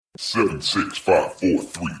7, 6, 5, 4,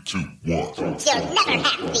 3, 2, 1. You'll never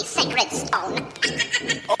have the sacred stone.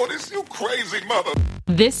 Oh, this you crazy mother.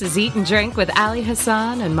 This is Eat and Drink with Ali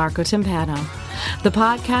Hassan and Marco Timpano, the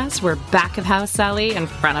podcast where back of house Ali and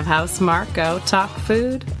front of house Marco talk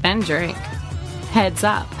food and drink. Heads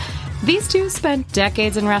up, these two spent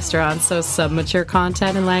decades in restaurants, so some mature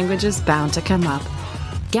content and language is bound to come up.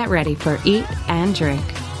 Get ready for Eat and Drink.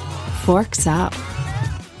 Forks up.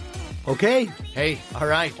 Okay. Hey, all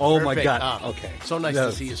right. Oh, perfect. my God. Okay. So nice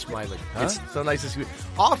to see you smiling. Huh? It's so nice to see you.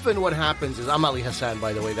 Often what happens is, I'm Ali Hassan,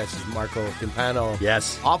 by the way, that's Marco Timpano.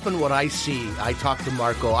 Yes. Often what I see, I talk to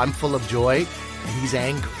Marco, I'm full of joy, and he's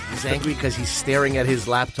angry. He's angry because he's staring at his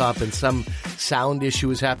laptop and some sound issue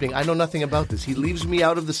is happening. I know nothing about this. He leaves me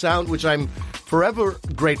out of the sound, which I'm forever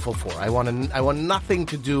grateful for. I want nothing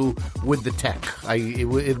to do with the tech.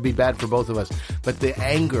 It'd be bad for both of us. But the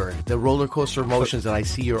anger, the roller coaster emotions that I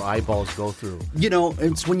see your eyeballs go through. You know,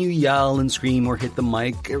 it's when you yell and scream or hit the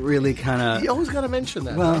mic, it really kind of... You always got to mention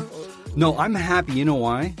that. Well, huh? no, I'm happy. You know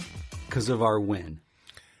why? Because of our win.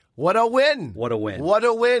 What a win! What a win! What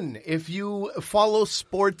a win! If you follow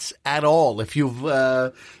sports at all, if you've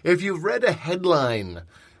read a headline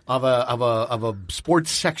of a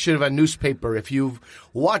sports section of a newspaper, if you've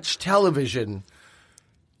watched television,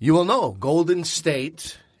 you will know Golden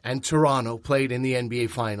State and Toronto played in the NBA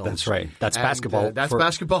Finals. That's right. That's basketball. That's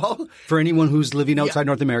basketball. For anyone who's living outside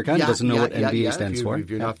North America and doesn't know what NBA stands for.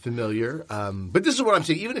 If you're not familiar. But this is what I'm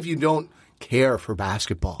saying. Even if you don't care for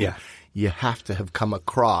basketball, you have to have come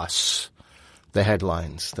across the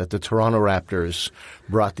headlines that the Toronto Raptors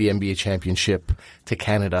brought the NBA championship to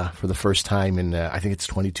Canada for the first time in, I think it's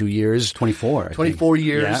 22 years. 24. 24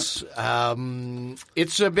 years. Yeah.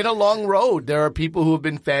 It's been a long road. There are people who have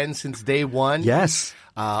been fans since day one. Yes.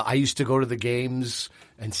 I used to go to the games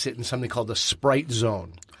and sit in something called the Sprite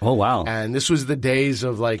Zone. Oh, wow. And this was the days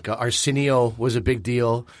of like Arsenio was a big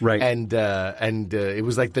deal. Right. And it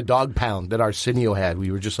was like the dog pound that Arsenio had. We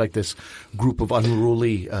were just like this group of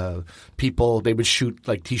unruly people. They would shoot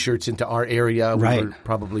like T-shirts into our area. Right. We were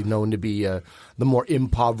probably known to be the more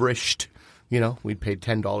impoverished. You know, we paid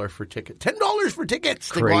 $10 for tickets. $10 for tickets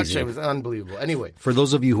to watch it. It was unbelievable. Anyway. For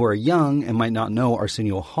those of you who are young and might not know,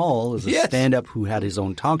 Arsenio Hall is a Yes. stand-up who had his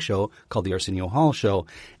own talk show called The Arsenio Hall Show,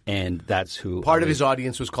 and that's who... Part of his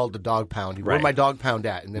audience was called the dog pound. Where Right. my dog pound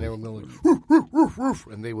at? And then everyone would go like, roof, roof, roof,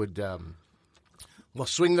 and they would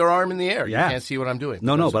swing their arm in the air. Yeah. You can't see what I'm doing.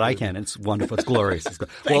 No, but I can. It's wonderful. It's glorious.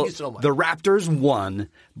 Thank you so much. The Raptors won,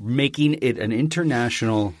 making it an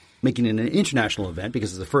international event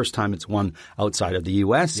because it's the first time it's won outside of the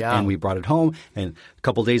U.S. Yeah. And we brought it home. And a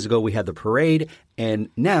couple days ago we had the parade, and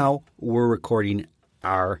now we're recording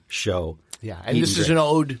our show. Yeah, and this is an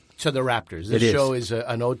ode to the Raptors. This It show is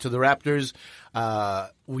an ode to the Raptors.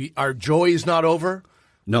 Our joy is not over.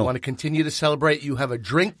 No. We want to continue to celebrate. You have a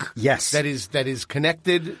drink Yes. that is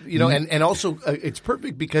connected, you know, and also it's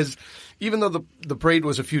perfect because even though the parade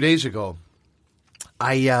was a few days ago,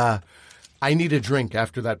 I need a drink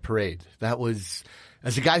after that parade. That was,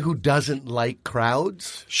 as a guy who doesn't like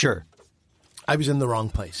crowds, Sure. I was in the wrong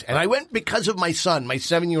place. And I went because of my son. My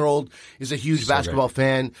 7-year-old is a huge basketball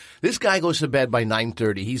fan. This guy goes to bed by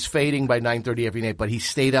 9:30. He's fading by 9:30 every night, but he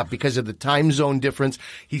stayed up because of the time zone difference.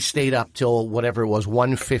 He stayed up till whatever it was,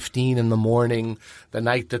 1:15 in the morning, the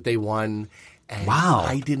night that they won. And Wow.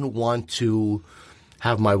 I didn't want to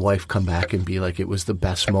have my wife come back and be like, it was the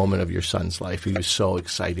best moment of your son's life. He was so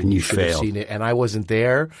excited. And you should have failed. seen it. And I wasn't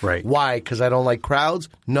there. Right. Why? Because I don't like crowds?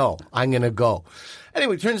 No, I'm going to go.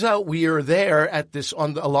 Anyway, it turns out we are there at this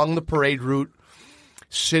along the parade route,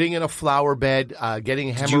 sitting in a flower bed,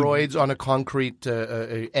 getting hemorrhoids on a concrete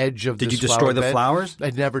edge of Did this you destroy flower the bed. flowers?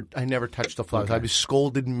 I never touched the flowers. I was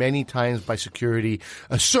scolded many times by security.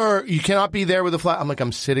 Sir, you cannot be there with the flower. I'm like,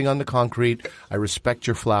 I'm sitting on the concrete. I respect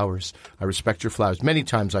your flowers. I respect your flowers. Many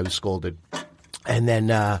times I was scolded. And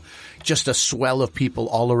then just a swell of people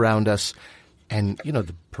all around us. And, you know,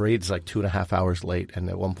 the parade's like 2.5 hours late. And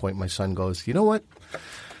at one point my son goes, you know what?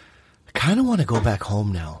 I kind of want to go back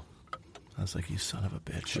home now. I was like, you son of a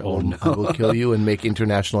bitch. Oh, no. I will kill you and make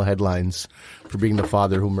international headlines for being the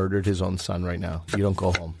father who murdered his own son right now. You don't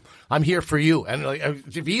go home. I'm here for you. And like,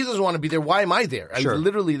 if he doesn't want to be there, why am I there? I Sure. was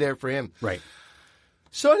literally there for him. Right.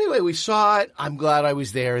 So anyway, we saw it. I'm glad I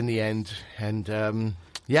was there in the end. And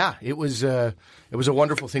it was a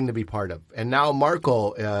wonderful thing to be part of. And now,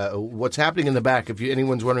 Marco, what's happening in the back, if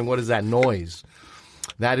anyone's wondering what is that noise,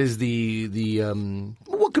 that is the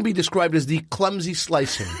what can be described as the clumsy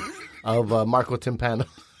slicing of Marco Timpano.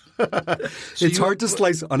 It's hard to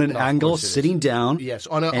slice on an angle, sitting down. Yes,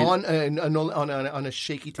 on a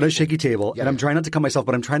shaky table. On a shaky table, and I'm trying not to cut myself,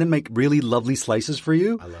 but I'm trying to make really lovely slices for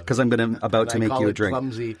you because I'm about to make you a drink.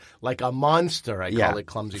 Clumsy, like a monster. I call it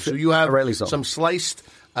clumsy. So you have Rightly so. some sliced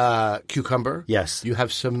cucumber. Yes. You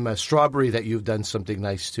have some strawberry that you've done something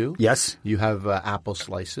nice to. Yes. You have apple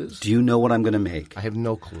slices. Do you know what I'm going to make? I have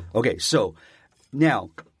no clue. Okay, so now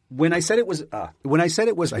when I said it was,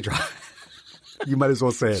 I dropped. You might as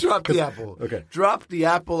well say it. Drop the apple. Okay. Drop the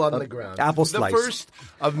apple on the ground. Apple slice. The first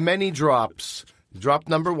of many drops. Drop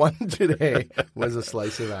number 1 today was a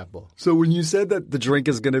slice of apple. So when you said that the drink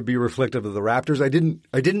is going to be reflective of the Raptors, I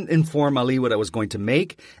didn't inform Ali what I was going to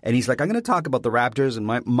make, and he's like, "I'm going to talk about the Raptors, and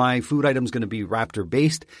my food item is going to be Raptor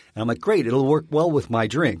based." And I'm like, "Great, it'll work well with my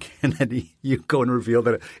drink." And then you go and reveal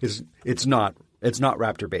that it's not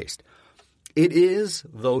Raptor based. It is,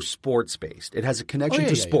 though, sports based. It has a connection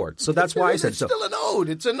to sports, so that's why I said it's so. Still an ode.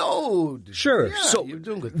 It's an ode. Sure. Yeah, so you're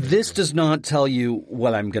doing good. This does not tell you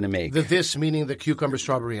what I'm going to make. This meaning the cucumber,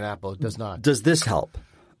 strawberry, and apple. It does not. Does this help?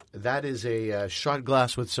 That is a shot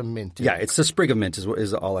glass with some mint in Yeah, it. it's a sprig of mint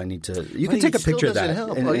is all I need to. You can take a picture of that.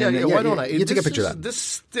 Help. Why don't I? You take a picture of that. This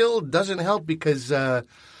still doesn't help because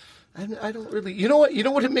I don't really. You know what? You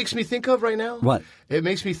know what it makes me think of right now? What? It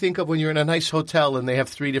makes me think of when you're in a nice hotel and they have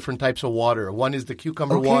 3 different types of water. One is the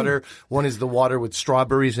cucumber water, one is the water with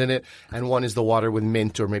strawberries in it, and one is the water with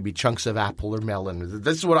mint or maybe chunks of apple or melon.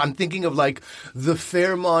 This is what I'm thinking of, like the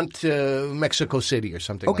Fairmont, Mexico City or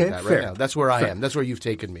something like that fair. right now. That's where I am. That's where you've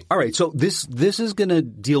taken me. All right, so this is going to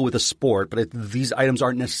deal with a sport, but these items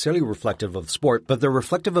aren't necessarily reflective of sport, but they're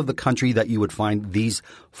reflective of the country that you would find these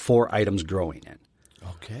 4 items growing in.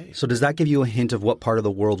 Okay. So does that give you a hint of what part of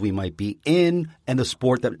the world we might be in and the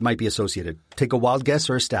sport that might be associated? Take a wild guess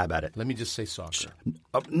or a stab at it. Let me just say soccer.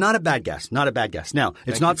 Not a bad guess. Not a bad guess. Now,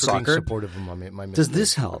 it's Thank not you for soccer. being supportive of my Does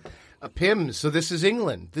this help? PIMS. So this is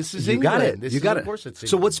England. This is You England. got it. This You is, got of it. course it's England.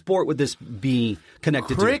 So what sport would this be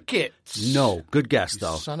connected Cricket. to? No. Good guess,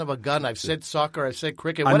 though. Son of a gun. I've said soccer. I've said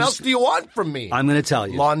cricket. What else do you want from me? I'm going to tell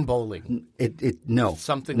you. Lawn bowling. No.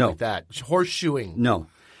 Something No. like that. Horseshoeing. No.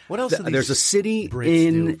 What else do these There's a city Brits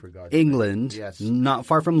in do, for God's England, Yes. not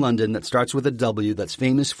far from London, that starts with a W that's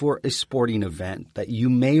famous for a sporting event that you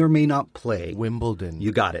may or may not play. Wimbledon.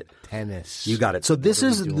 You got it. Tennis. You got it. So this What are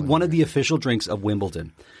we is doing one of here? the official drinks of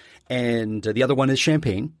Wimbledon. And the other one is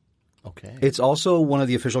champagne. Okay. It's also one of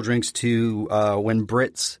the official drinks to when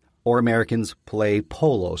Brits or Americans play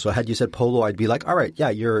polo. So had you said polo, I'd be like, all right,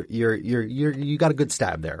 yeah, you got a good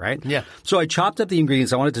stab there, right? Yeah. So I chopped up the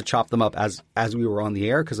ingredients. I wanted to chop them up as we were on the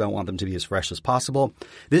air because I want them to be as fresh as possible.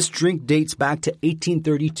 This drink dates back to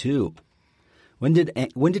 1832. When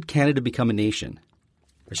did Canada become a nation?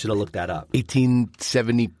 I should have looked that up. 18.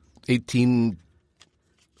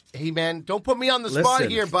 Hey man, don't put me on the spot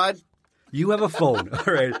Listen. here, bud. You have a phone.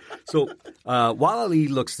 All right. So while Ali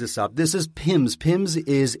looks this up, this is Pimm's. Pimm's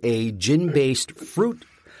is a gin-based fruit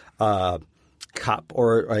cup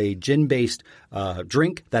or a gin-based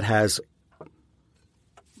drink that has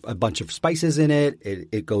a bunch of spices in it.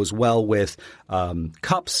 It goes well with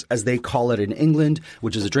cups, as they call it in England,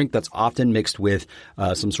 which is a drink that's often mixed with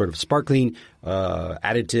some sort of sparkling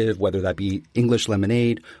additive, whether that be English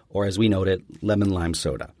lemonade or, as we noted, lemon lime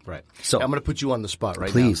soda. Right. So I'm going to put you on the spot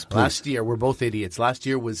right Please, now. please. Last year, we're both idiots. Last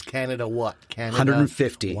year was Canada what? Canada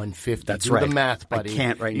 150. 150. That's Do right. the math, I buddy.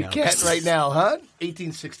 can't right now. You can't right now, huh?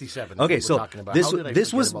 1867. Okay, That's so what we're talking about. How did I forget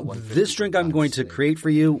about 150, this drink for I'm going God's to sake? create for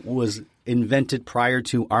you was invented prior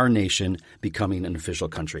to our nation becoming an official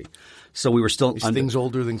country. So we were still This thing's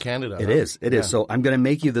older than Canada. It huh? is. It is. Yeah. So I'm going to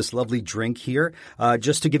make you this lovely drink here.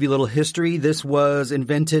 Just to give you a little history, this was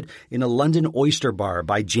invented in a London oyster bar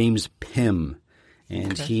by James Pym.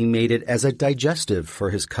 And he made it as a digestive for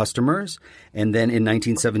his customers. And then in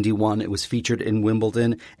 1971, it was featured in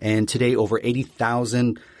Wimbledon. And today, over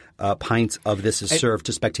 80,000 pints of this is served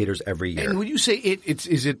to spectators every year. And when you say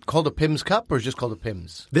is it called a Pim's cup or just called a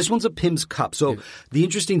Pim's? This one's a Pim's cup. So the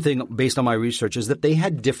interesting thing, based on my research, is that they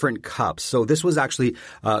had different cups. So this was actually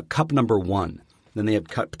cup number 1. Then they had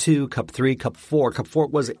cup 2, cup 3, cup 4. Cup 4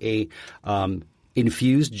 was a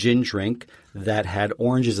infused gin drink that had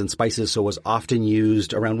oranges and spices, so was often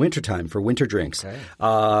used around wintertime for winter drinks. Okay.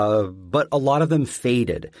 But a lot of them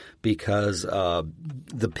faded because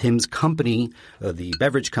the Pim's company, the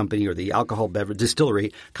beverage company or the alcohol beverage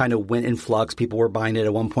distillery kind of went in flux. People were buying it.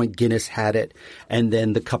 At one point, Guinness had it, and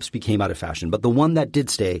then the cups became out of fashion. But the one that did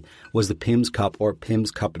stay was the Pim's Cup or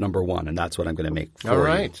Pim's Cup number 1, and that's what I'm going to make for All you.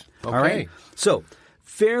 right. All right. So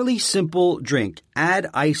fairly simple drink. Add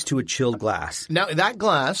ice to a chilled glass. Now that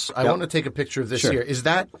glass, I Yep. want to take a picture of this Sure. here. Is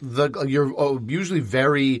that you're usually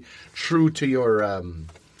very true to your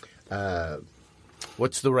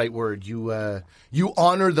what's the right word? You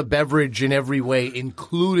honor the beverage in every way,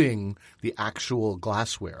 including the actual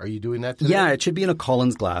glassware. Are you doing that today? Yeah, it should be in a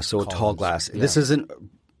Collins glass, so a tall glass. yeah. This isn't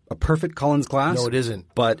a perfect Collins glass. No, it isn't.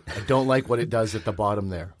 But I don't like what it does at the bottom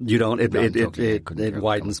there. you don't. It No, I'm joking. I couldn't it care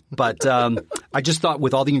widens. But I just thought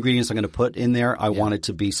with all the ingredients I'm going to put in there, I want it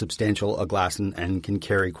to be substantial, a glass, and can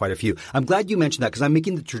carry quite a few. I'm glad you mentioned that because I'm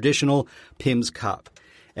making the traditional Pim's cup.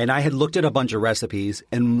 And I had looked at a bunch of recipes,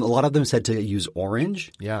 and a lot of them said to use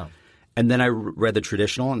orange. Yeah. And then I read the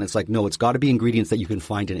traditional, and it's like, no, it's got to be ingredients that you can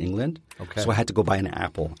find in England. Okay. So I had to go buy an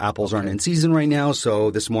apple. Apples aren't in season right now,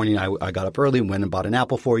 so this morning I got up early and went and bought an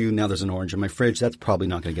apple for you. Now there's an orange in my fridge. That's probably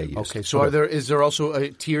not going to get used. Okay, so is there also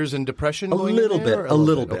tears and depression going little in there, bit, or a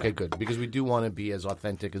little bit. Okay, good, because we do want to be as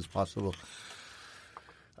authentic as possible.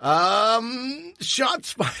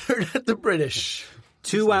 Shots fired at the British.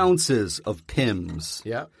 2 ounces of Pimm's.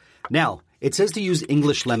 Yeah. Now, it says to use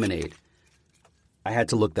English lemonade. I had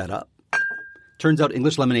to look that up. Turns out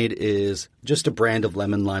English lemonade is just a brand of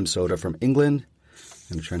lemon lime soda from England.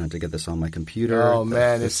 I'm going to try not to get this on my computer. Oh,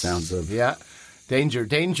 man. It sounds of... Yeah. Danger.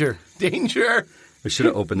 I should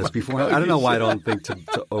have opened this before. I don't know why I don't think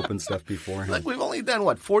to open stuff beforehand. Like we've only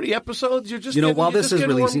done 40 episodes. You're just while this is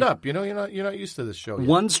releasing, warmed up. You're not used to this show yet.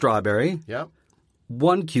 1 strawberry, Yeah.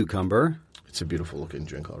 1 cucumber. It's a beautiful looking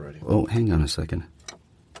drink already. Oh, hang on a second.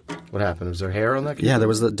 What happened? Was there hair on that? Yeah, there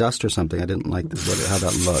was the dust or something. I didn't like how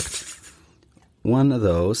that looked. 1 of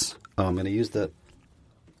those. Oh, I'm going to use the...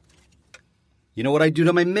 You know what I do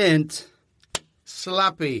to my mint?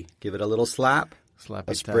 Slappy. Give it a little slap. Slappy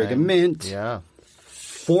A sprig of time. mint. Yeah.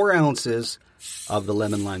 4 ounces of the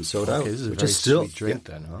lemon lime soda. Okay, this is a which very is still, sweet drink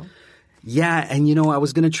then, huh? Yeah, and I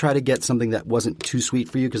was going to try to get something that wasn't too sweet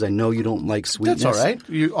for you because I know you don't like sweetness. That's all right.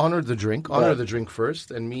 You honored the drink. Honor the drink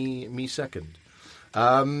first, and me second.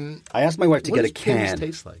 I asked my wife to get a can. What does Pimm's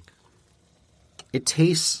taste like? It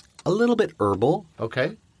tastes a little bit herbal.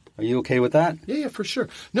 Okay. Are you okay with that? Yeah, for sure.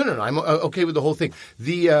 No. I'm okay with the whole thing.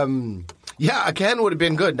 A can would have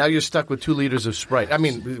been good. Now you're stuck with 2 liters of Sprite. I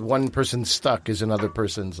mean, one person's stuck is another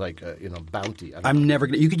person's bounty. I'm never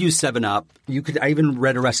going to. You could use 7-Up. I even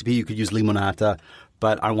read a recipe. You could use limonata.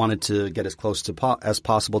 But I wanted to get as close to as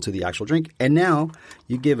possible to the actual drink. And now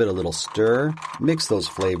you give it a little stir. Mix those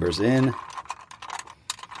flavors in.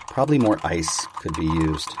 Probably more ice could be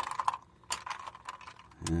used.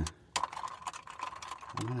 Yeah.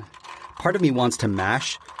 Part of me wants to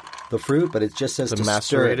mash the fruit, but it just says to macerate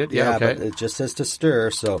stir. it? Yeah, okay. But it just says to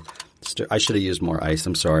stir. So I should have used more ice.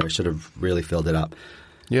 I'm sorry. I should have really filled it up.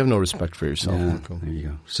 You have no respect for yourself. Yeah, Marco. there you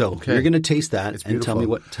go. So Okay. you're going to taste that It's and tell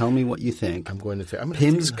me what you think. I'm going to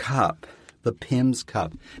Pim's Cup. The Pim's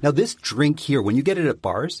Cup. Now this drink here, when you get it at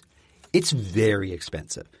bars, it's very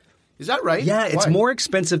expensive. Is that right? Yeah, it's Why? more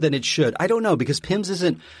expensive than it should. I don't know because Pim's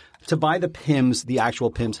isn't to buy the Pim's, the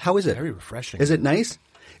actual Pim's. How is it? Very refreshing. Is it nice?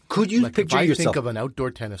 Could you Like picture if I yourself? think of an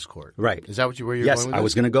outdoor tennis court. Right. Is that where you're yes, going with I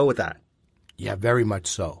was going to go with that. Yeah, very much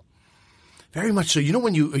so. Very much so. You know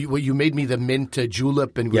when you made me the mint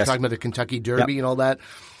julep and we were Yes. talking about the Kentucky Derby Yep. and all that?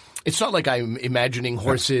 It's not like I'm imagining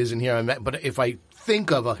horses and here I'm at, but if I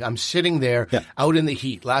think of I'm sitting there Yeah. out in the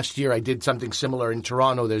heat. Last year I did something similar in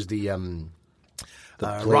Toronto. There's the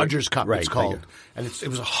Rogers Cup, Right, it's called. And it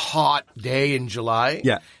was a hot day in July.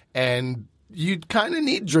 Yeah. And you kind of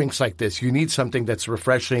need drinks like this. You need something that's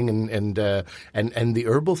refreshing, and the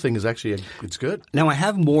herbal thing is actually it's good. Now I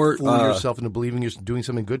have more Fool yourself into believing you're doing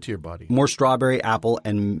something good to your body. more strawberry, apple,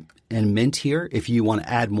 and mint here. If you want to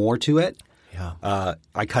add more to it, Yeah.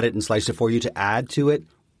 I cut it and sliced it for you to add to it.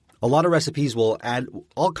 A lot of recipes will add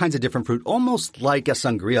all kinds of different fruit, almost like a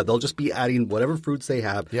sangria. They'll just be adding whatever fruits they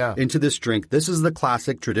have into this drink. This is the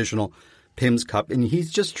classic traditional Pim's Cup, and he's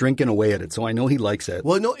just drinking away at it, so I know he likes it.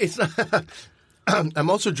 Well, no, it's not. I'm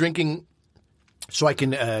also drinking so I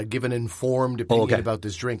can give an informed opinion about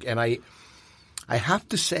this drink. And I have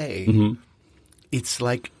to say, it's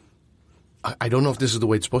like, I don't know if this is the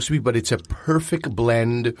way it's supposed to be, but it's a perfect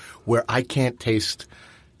blend where I can't taste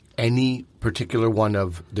any particular one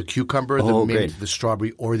of the cucumber, the mint, great. the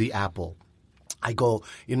strawberry, or the apple. I go,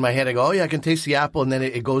 in my head, I go, oh yeah, I can taste the apple, and then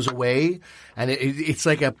it goes away. And it's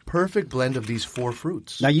like a perfect blend of these 4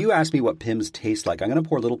 fruits. Now, you asked me what Pim's taste like. I'm going to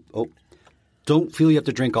pour a little don't feel you have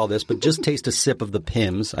to drink all this, but just taste a sip of the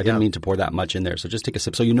Pim's. I didn't mean to pour that much in there, so just take a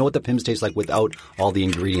sip. So you know what the Pim's taste like without all the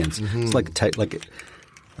ingredients. It's like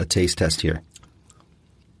a taste test here.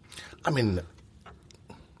 I mean,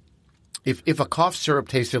 if a cough syrup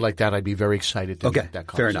tasted like that, I'd be very excited to drink that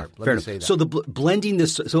cough fair syrup. enough. Let Fair me enough. say that. So the blending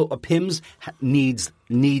this, so a Pim's needs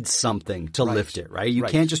something to lift it, right? You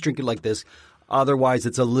can't just drink it like this. Otherwise,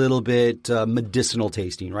 it's a little bit medicinal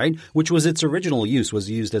tasting, right? Which was its original use, was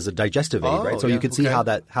used as a digestive aid, right? So you could see how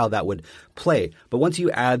that would play. But once you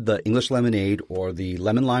add the English lemonade or the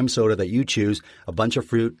lemon lime soda that you choose, a bunch of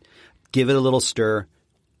fruit, give it a little stir.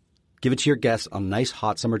 Give it to your guests on a nice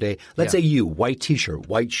hot summer day. Let's say you, white T-shirt,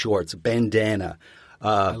 white shorts, bandana.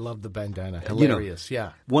 I love the bandana. Hilarious,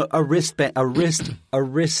 A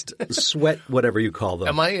wrist sweat, whatever you call them.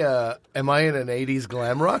 Am I in an 80s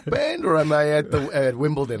glam rock band, or am I at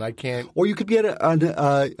Wimbledon? I can't. Or you could be at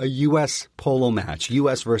a U.S. polo match,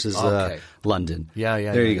 U.S. versus London.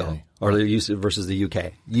 There you go. Or the U.S. versus the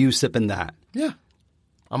U.K. You sipping that. Yeah.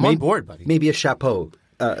 I'm on board, buddy. Maybe a chapeau.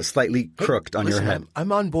 Slightly crooked on your head.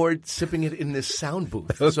 I'm on board sipping it in this sound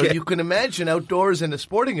booth. So you can imagine outdoors in a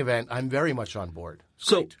sporting event, I'm very much on board.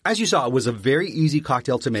 So as you saw, it was a very easy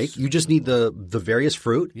cocktail to make. You just need the various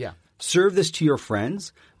fruit. Yeah. Serve this to your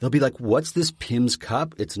friends. They'll be like, what's this Pim's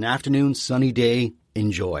cup? It's an afternoon, sunny day.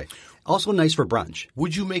 Enjoy. Also nice for brunch.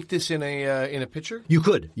 Would you make this in a pitcher? You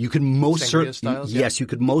could. You could most certainly. Styles, yes, you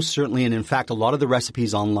could most certainly. And in fact, a lot of the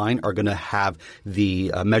recipes online are going to have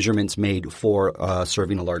the measurements made for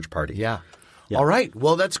serving a large party. Yeah. All right.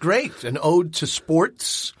 Well, that's great. An ode to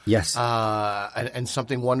sports. Yes. And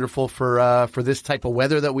something wonderful for this type of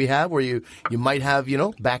weather that we have, where you might have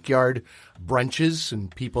backyard brunches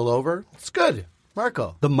and people over. It's good,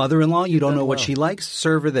 Marco. The mother-in-law, you don't know what she likes.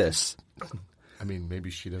 Serve her this. I mean, maybe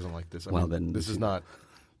she doesn't like this. Then this is not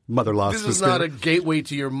mother-in-law. This is not a gateway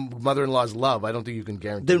to your mother-in-law's love. I don't think you can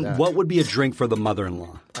guarantee that. Then what would be a drink for the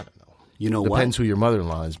mother-in-law? I don't know. You know Depends who your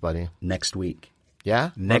mother-in-law is, buddy. Next week. Yeah?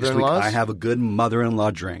 Next week, I have a good mother-in-law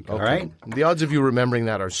drink. Okay. All right? The odds of you remembering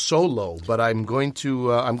that are so low, but I'm going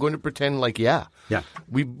to pretend like Yeah.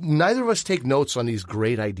 Neither of us take notes on these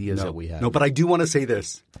great ideas that we have. No, but I do want to say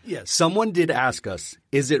this. Yes. Someone did ask us,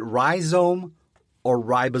 is it rhizome or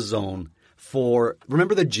ribosome?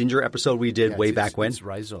 Remember the ginger episode we did way back when? It's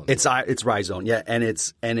rhizome. It's rhizome, yeah, and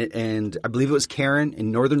I believe it was Karen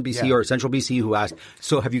in northern BC or central BC who asked.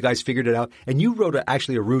 So have you guys figured it out? And you wrote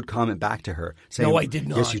actually a rude comment back to her saying, "No, I did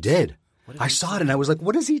not." Yes, you did. I saw it and I was like,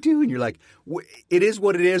 "What does he do?" And you're like, "It is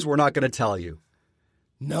what it is. We're not going to tell you."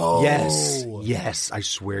 No. Yes, I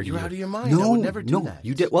swear to you. You're out of your mind. No, I would never do that.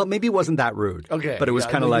 You did. Well, maybe it wasn't that rude. Okay. But it was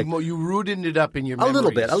kind of like you rooted it up in your memories.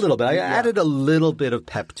 A little bit. I added a little bit of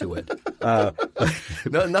pep to it.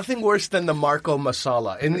 No, nothing worse than the Marco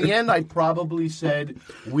Masala. In the end, I probably said,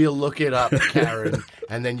 "We'll look it up, Karen,"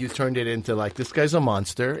 and then you turned it into like, "This guy's a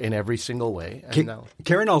monster in every single way." And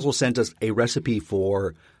Karen also sent us a recipe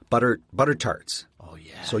for butter tarts. Oh,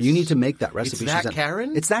 yes. So you need to make that recipe. It's that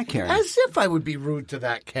Karen? It's that Karen. As if I would be rude to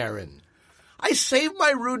that Karen. I save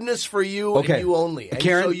my rudeness for you and you only. And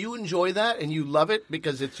Karen, so you enjoy that and you love it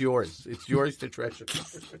because it's yours. It's yours to treasure.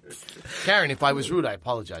 Karen, if I was rude, I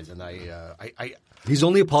apologize. And He's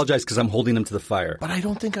only apologized because I'm holding him to the fire. But I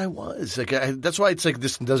don't think I was. That's why it's like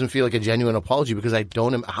this doesn't feel like a genuine apology because I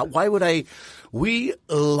don't. Why would I? We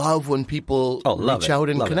love when people reach out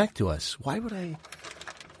and connect to us. Why would I?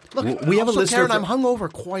 Look, we have a listener. Karen, I'm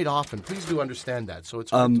hungover quite often. Please do understand that. So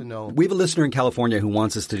it's hard to know. We have a listener in California who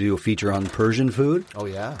wants us to do a feature on Persian food. Oh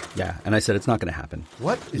yeah, yeah. And I said it's not going to happen.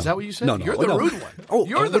 What is that? What you said? No, you're the rude one. Oh,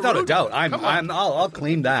 you're the without rude a doubt. one. I'll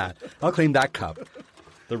claim that. I'll claim that cup.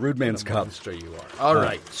 The rude man's cup. Monster you are. All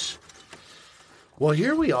right. Well,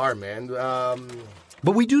 here we are, man.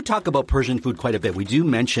 But we do talk about Persian food quite a bit. We do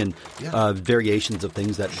mention variations of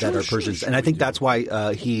things that are Persian. And I think that's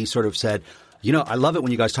why he sort of said, I love it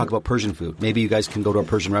when you guys talk about Persian food. Maybe you guys can go to a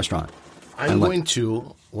Persian restaurant. What I'm going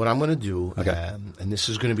to do, and this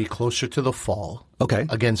is going to be closer to the fall. Okay.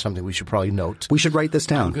 Again, something we should probably note. We should write this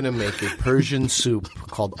down. I'm going to make a Persian soup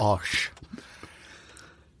called osh.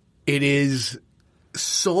 It is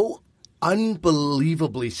so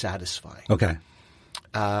unbelievably satisfying. Okay.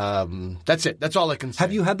 That's it. That's all I can say.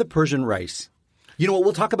 Have you had the Persian rice? You know what?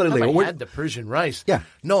 We'll talk about it later. I had the Persian rice. Yeah.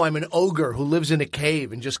 No, I'm an ogre who lives in a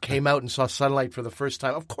cave and just came out and saw sunlight for the first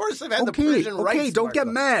time. Of course I've had the Persian rice. Okay, don't get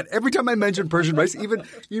mad. Every time I mention Persian rice,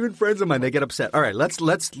 even friends of mine, they get upset. All right, let's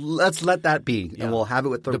let that be, and we'll have it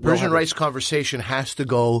with the Persian rice conversation has to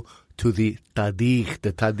go to the tadikh.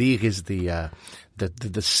 The tadikh is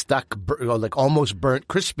the stuck, like almost burnt,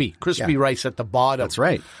 crispy rice at the bottom. That's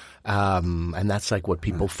right. And that's like what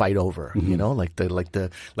people fight over, like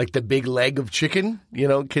the big leg of chicken.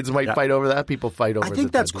 Kids might fight over that. People fight over. I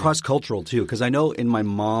think that's cross-cultural too, because I know in my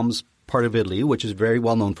mom's part of Italy, which is very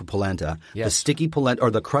well known for polenta, the sticky polenta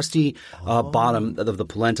or the crusty bottom of the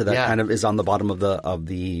polenta that kind of is on the bottom of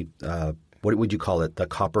the what would you call it? The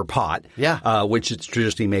copper pot. Yeah. Which it's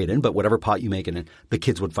traditionally made in, but whatever pot you make it in, the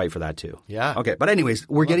kids would fight for that too. Yeah. Okay. But anyways,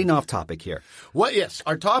 we're getting off topic here. Well, yes,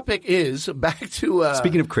 our topic is back to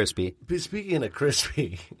Speaking of crispy. Speaking of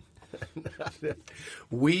crispy,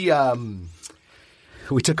 we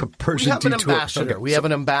took a Persian have an detour. ambassador. Okay, We have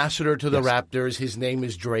an ambassador to the Raptors. His name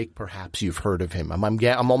is Drake. Perhaps you've heard of him.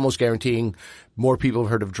 I'm almost guaranteeing more people have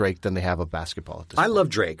heard of Drake than they have of basketball at this I point. love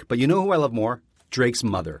Drake, but you know who I love more? Drake's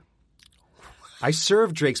mother. I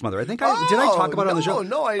served Drake's mother. I think did I talk about it on the show?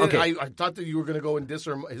 No, Okay. I thought that you were going to go and diss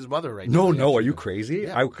his mother right now. No, are you crazy?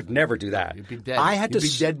 Yeah. I could never do that. You'd be dead. You'd You'd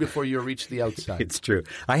be dead before you reach the outside. It's true.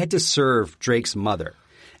 I had to serve Drake's mother,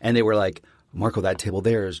 and they were like, Marco, that table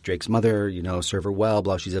there is Drake's mother, serve her well,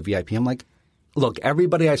 blah, she's a VIP. I'm like, look,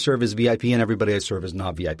 everybody I serve is VIP and everybody I serve is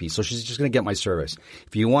not VIP, so she's just going to get my service.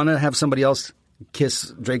 If you want to have somebody else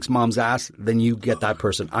kiss Drake's mom's ass, then you get that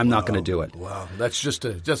person. I'm not going to do it. Wow, that's just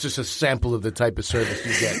a sample of the type of service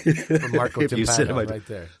you get from Marco If you sit Timpano at my- right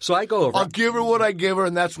there. So I go over. I'll give her what I give her,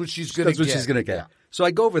 and that's what she's going to get. That's what she's going to get. Yeah. So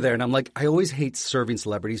I go over there, and I'm like, I always hate serving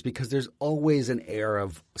celebrities because there's always an air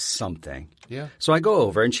of something. Yeah. So I go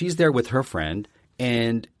over, and she's there with her friend,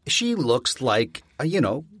 and she looks like,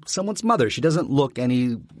 someone's mother. She doesn't look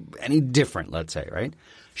any different, let's say, right?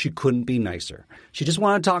 She couldn't be nicer. She just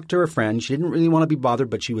wanted to talk to her friend. She didn't really want to be bothered,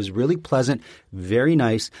 but she was really pleasant, very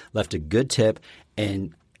nice, left a good tip,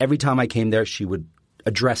 and every time I came there, she would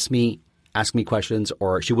address me, ask me questions,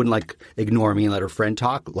 or she wouldn't ignore me and let her friend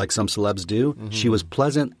talk like some celebs do. Mm-hmm. She was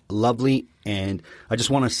pleasant, lovely, and I just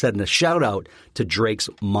want to send a shout out to Drake's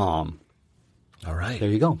mom. All right. There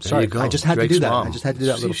you go. There Sorry, you go. I just had Drake's to do that. Mom. I just had to do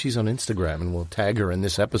that. See if she's on Instagram, and we'll tag her in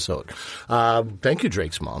this episode. Thank you,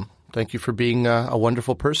 Drake's mom. Thank you for being a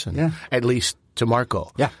wonderful person. Yeah. At least to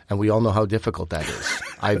Marco. Yeah. And we all know how difficult that is.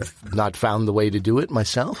 I've not found the way to do it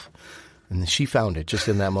myself, and she found it just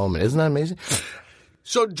in that moment. Isn't that amazing?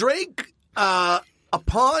 So Drake,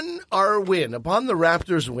 upon the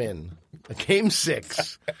Raptors win, Game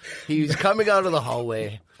 6, he's coming out of the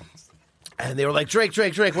hallway. And they were like, Drake,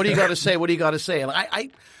 what do you got to say? What do you got to say?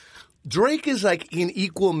 And Drake is in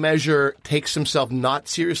equal measure takes himself not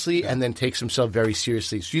seriously and then takes himself very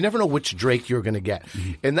seriously. So you never know which Drake you're going to get.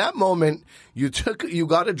 Mm-hmm. In that moment, you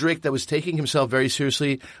got a Drake that was taking himself very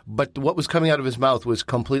seriously, but what was coming out of his mouth was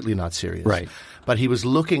completely not serious. Right. But he was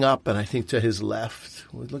looking up, and I think to his left,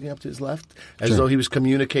 as though he was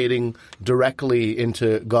communicating directly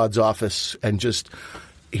into God's office, and just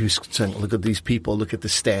he was saying, look at these people, look at the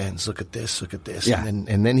stands, look at this. Yeah.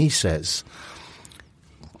 And then he says,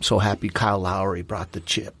 so happy Kyle Lowry brought the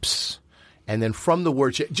chips. And then from the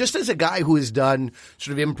word chip, just as a guy who has done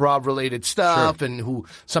sort of improv-related stuff and who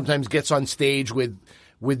sometimes gets on stage with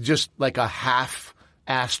just like a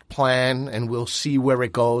half-assed plan and we'll see where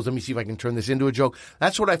it goes. Let me see if I can turn this into a joke.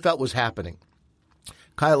 That's what I felt was happening.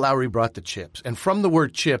 Kyle Lowry brought the chips. And from the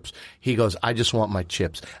word chips, he goes, I just want my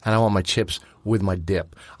chips. And I want my chips with my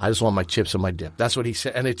dip. I just want my chips and my dip. That's what he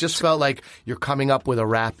said. And it just felt like you're coming up with a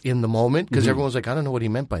rap in the moment because everyone was like, I don't know what he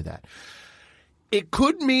meant by that. It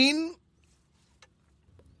could mean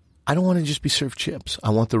I don't want to just be served chips.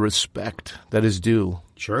 I want the respect that is due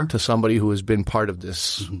to somebody who has been part of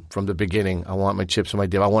this from the beginning. I want my chips and my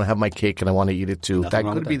dip. I want to have my cake and I want to eat it too. Nothing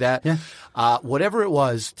That could be that. Yeah. Whatever it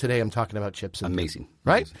was, today I'm talking about chips and Amazing. dip.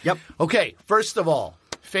 Right? Amazing. Yep. Okay, first of all,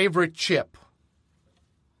 favorite chip.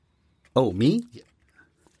 Oh, me?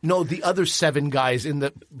 No, the other 7 guys in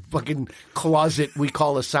the fucking closet we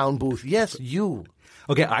call a sound booth. Yes, you.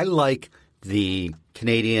 Okay, I like the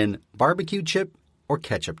Canadian barbecue chip or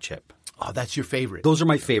ketchup chip. Oh, that's your favorite. Those are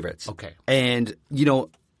my favorites. Okay. And,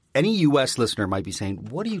 any U.S. listener might be saying,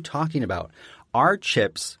 what are you talking about? Our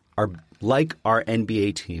chips are like our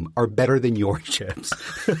NBA team, are better than your chips.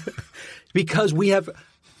 Because we have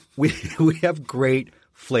great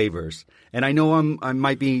flavors. And I know I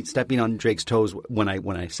might be stepping on Drake's toes when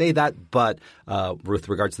I say that, but with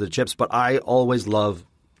regards to the chips, but I always love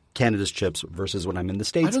Canada's chips versus when I'm in the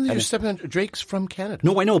States. I don't think you're stepping on Drake's from Canada.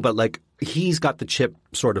 No, I know, but he's got the chip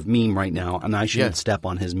sort of meme right now, and I shouldn't step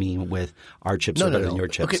on his meme with our chips are better than your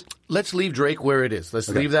chips. Okay, let's leave Drake where it is. Let's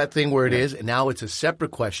leave that thing where it is. And now it's a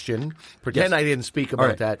separate question. Pretend I didn't speak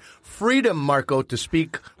about that. Freedom, Marco, to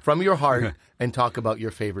speak from your heart and talk about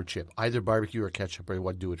your favorite chip, either barbecue or ketchup, or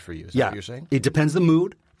what do it for you. Is that what you're saying? It depends the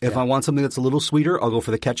mood. If I want something that's a little sweeter, I'll go for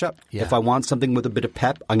the ketchup. Yeah. If I want something with a bit of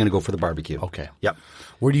pep, I'm going to go for the barbecue. Okay. Yep.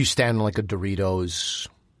 Where do you stand on like a Doritos?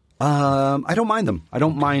 I don't mind them. I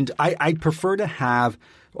don't mind. I prefer to have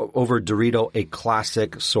over Dorito a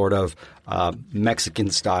classic sort of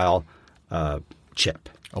Mexican-style chip.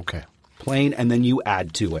 Okay. Plain, and then you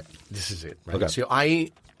add to it. This is it. Right? Okay. So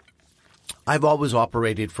I've always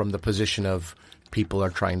operated from the position of people are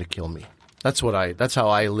trying to kill me. That's how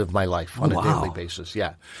I live my life on a daily basis.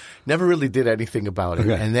 Yeah. Never really did anything about it.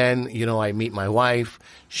 Okay. And then, I meet my wife.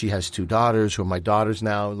 She has 2 daughters who are my daughters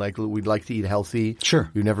now. Like, we'd like to eat healthy. Sure.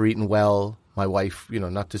 We've never eaten well. My wife,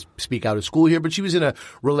 not to speak out of school here, but she was in a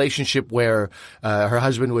relationship where her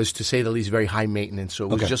husband was, to say the least, very high maintenance. So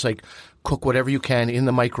it was just like cook whatever you can in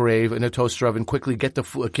the microwave, in a toaster oven, quickly get the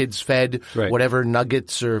kids fed, whatever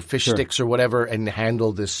nuggets or fish sticks or whatever, and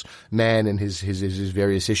handle this man and his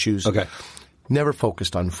various issues. Okay. Never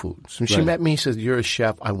focused on food. So when she met me, said, "You're a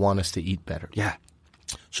chef. I want us to eat better." Yeah.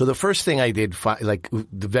 So the first thing I did, like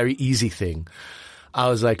the very easy thing, I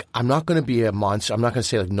was like, I'm not going to be a monster. I'm not going to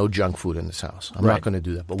say like no junk food in this house. I'm not going to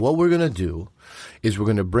do that. But what we're going to do is we're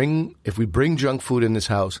going to bring, if we bring junk food in this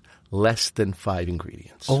house, less than 5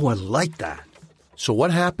 ingredients. Oh, I like that. So what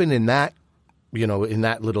happened in that, in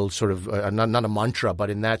that little sort of, not a mantra, but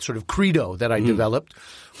in that sort of credo that I developed,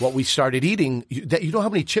 what we started eating, you know how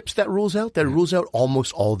many chips that rules out? That rules out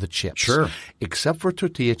almost all the chips. Sure. Except for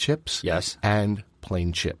tortilla chips. Yes. And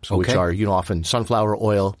plain chips, which are, often sunflower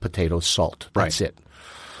oil, potatoes, salt. That's it.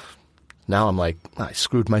 Now I'm like, I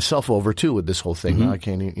screwed myself over too with this whole thing. Now I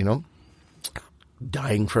can't eat,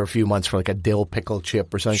 dying for a few months for like a dill pickle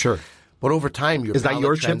chip or something. Sure. But over time, Is that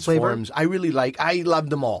your chip flavor? I love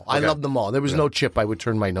them all. I love them all. There was no chip I would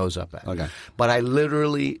turn my nose up at. Okay. But I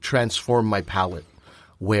literally transformed my palate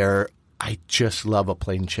where I just love a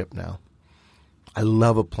plain chip now. I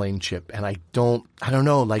love a plain chip, and I don't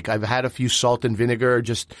know, like I've had a few salt and vinegar,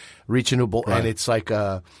 just reach into a bowl, and it's like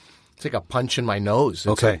a punch in my nose.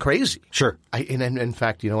 It's like crazy. Sure. In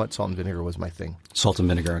fact, you know what? Salt and vinegar was my thing. Salt and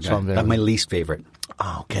vinegar. Okay. Salt and vinegar. That's my least favorite.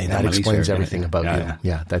 Oh, okay. That explains everything about you.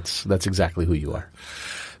 Yeah, that's exactly who you are.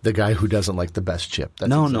 The guy who doesn't like the best chip. That's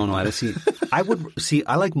No.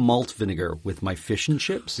 I like malt vinegar with my fish and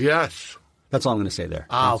chips. Yes. That's all I'm going to say there.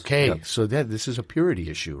 Okay. Yep. So this is a purity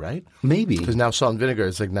issue, right? Maybe. Because now salt and vinegar,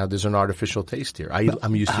 it's like now there's an artificial taste here.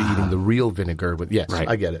 I'm used to eating the real vinegar with,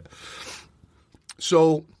 I get it.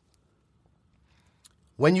 So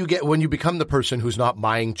when you become the person who's not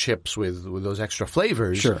buying chips with those extra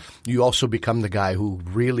flavors, you also become the guy who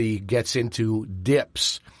really gets into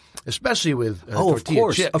dips, especially with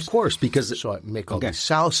tortilla chips. Of course, because so I make all these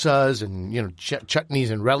salsas and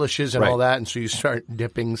chutneys and relishes and all that, and so you start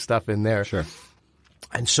dipping stuff in there. Sure.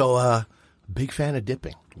 And so, big fan of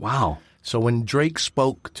dipping. Wow. So when Drake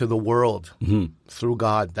spoke to the world through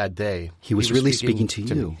God that day, he was really speaking to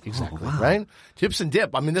you. Me. Exactly. Right? Chips and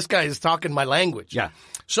dip. I mean, this guy is talking my language. Yeah.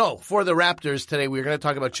 So for the Raptors today, we're going to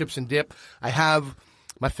talk about chips and dip. I have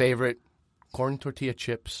my favorite corn tortilla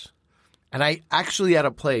chips. And I actually at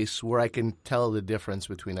a place where I can tell the difference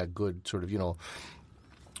between a good sort of,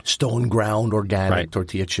 stone ground organic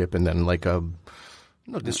tortilla chip and then like a,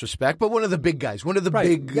 no disrespect, but one of the big guys, one of the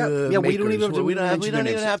big makers. We don't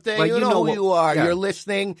even have to. Like, you know who you are. Yeah. You're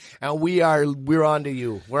listening, and we're on to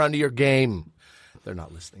you. We're on to your game. They're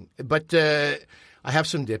not listening. But I have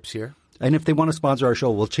some dips here. And if they want to sponsor our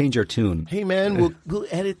show, we'll change our tune. Hey, man, we'll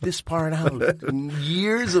edit this part out.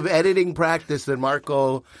 Years of editing practice that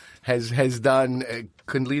Marco has done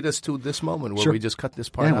can lead us to this moment where we just cut this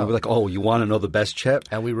part out. We're like, oh, you want to know the best chip?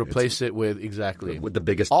 And we replace it with with the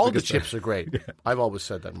biggest. All the chips are great. I've always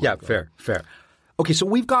said that, Marco. Yeah, fair. Okay, so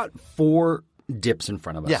we've got 4 dips in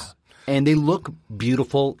front of us. Yeah. And they look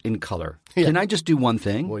beautiful in color. Yeah. Can I just do one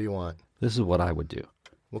thing? What do you want? This is what I would do.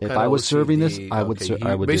 If I was serving this, I would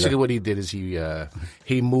basically what he did is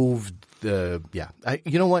he moved the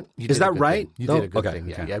you know what? Is that right? You did a good thing.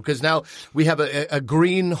 Yeah. Because now we have a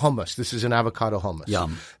green hummus. This is an avocado hummus.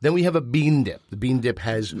 Yum. Then we have a bean dip. The bean dip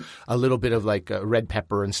has a little bit of like red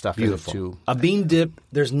pepper and stuff in it too. A bean dip.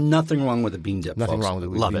 There's nothing wrong with a bean dip. Nothing folks. wrong with a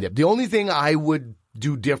Love bean it. dip. The only thing I would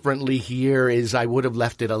do differently here is I would have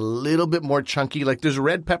left it a little bit more chunky. Like there's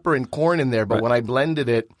red pepper and corn in there, but when I blended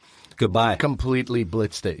it. Goodbye. Completely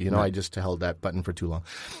blitzed it. I just held that button for too long.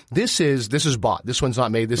 This is bought. This one's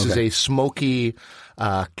not made. This is a smoky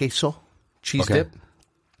queso cheese dip.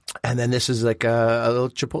 And then this is like a little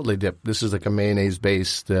chipotle dip. This is like a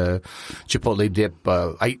mayonnaise-based chipotle dip.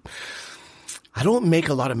 I don't make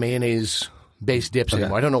a lot of mayonnaise-based dips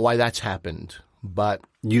anymore. I don't know why that's happened, but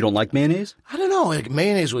you don't like mayonnaise? I don't know. Like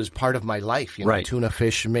mayonnaise was part of my life. Tuna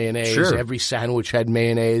fish mayonnaise. Sure. Every sandwich had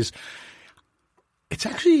mayonnaise. It's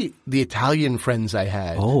actually the Italian friends I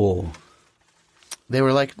had. Oh. They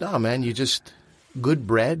were like, no, man, you just good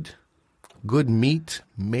bread, good meat,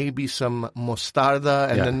 maybe some mostarda,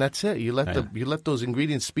 and then that's it. You let those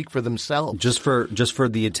ingredients speak for themselves. Just for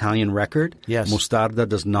the Italian record, yes. Mostarda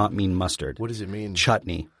does not mean mustard. What does it mean?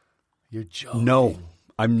 Chutney. You're joking. No.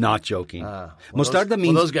 I'm not joking. Mostarda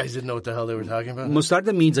means those guys didn't know what the hell they were talking about.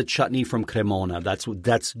 Mostarda means a chutney from Cremona.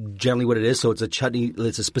 That's generally what it is. So it's a chutney.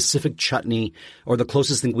 It's a specific chutney, or the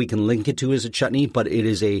closest thing we can link it to is a chutney. But it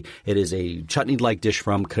is a chutney-like dish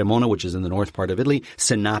from Cremona, which is in the north part of Italy.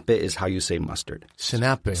 Senape is how you say mustard.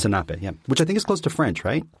 Senape. Senape, yeah, which I think is close to French,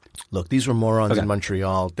 right? Look, these were morons in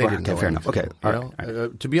Montreal. They didn't know fair enough. anything, Okay, all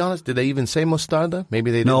right. To be honest, did they even say mostarda?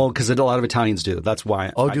 Maybe they didn't. No, because a lot of Italians do. That's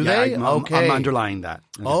why. Oh, do they? Okay. I'm underlying that.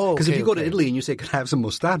 Oh, because if you go to okay. Italy and you say, "Can I have some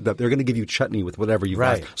mostarda?" They're going to give you chutney with whatever you've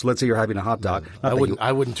Right. asked. So let's say you're having a hot dog.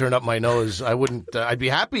 I wouldn't turn up my nose. I wouldn't. I'd be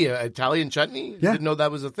happy. Italian chutney. Yeah. Didn't know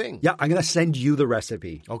that was a thing. Yeah, I'm going to send you the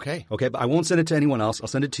recipe. Okay. Okay, but I won't send it to anyone else. I'll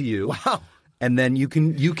send it to you. Wow. And then you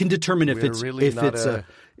can determine if We're it's really if not it's a-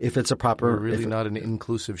 if it's a proper. We're really if- not an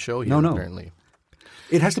inclusive show here. No. Apparently.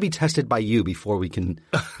 It has to be tested by you before we can.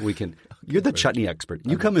 You're the chutney expert.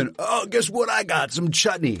 You come in. Oh, guess what? I got some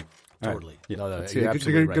chutney. Totally. Yeah. No, That's you're good,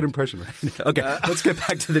 absolutely right. good impression. Right? Okay, let's get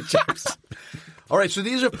back to the chips. All right, so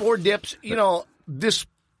these are 4 dips. You know, this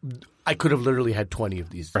I could have literally had 20 of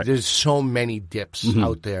these. Right. There's so many dips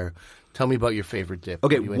out there. Tell me about your favorite dip.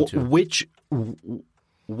 Okay, What are you into?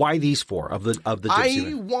 why these 4 of the dips?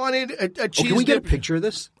 I wanted a cheese can we get a dip. picture of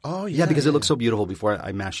this? Oh, yeah, because yeah. it looks so beautiful before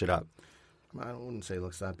I mash it up. I wouldn't say it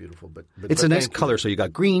looks that beautiful, but It's a nice color. So you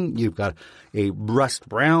got green, you've got a rust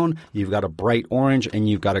brown, you've got a bright orange, and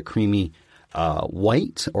you've got a creamy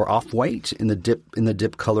white or off-white in the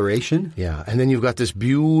dip coloration. Yeah, and then you've got this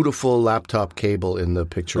beautiful laptop cable in the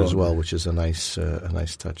picture as well, which is a nice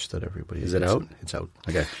touch that everybody. Is it out? It's out.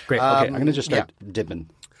 Okay, great. Okay, I'm going to just start dipping.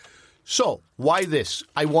 So why this?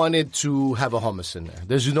 I wanted to have a hummus in there.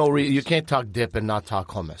 There's no you can't talk dip and not talk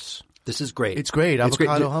hummus. This is great. It's great.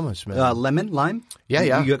 Avocado hummus, man. Lemon, lime.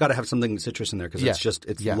 Yeah. You got to have something citrus in there because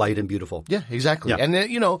it's light and beautiful. Yeah, exactly. Yeah. And then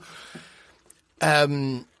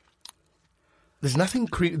there's nothing.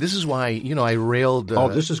 This is why I railed.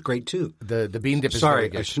 This is great too. The bean dip is Sorry, very I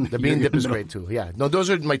good. shouldn't- The bean dip is No. great too. Yeah, no, those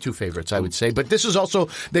are my 2 favorites, I would say. But this is also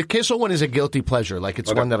the queso one is a guilty pleasure. Like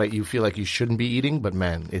it's one that you feel like you shouldn't be eating, but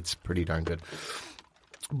man, it's pretty darn good.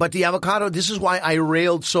 But the avocado, this is why I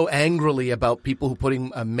railed so angrily about people who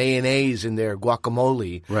putting mayonnaise in their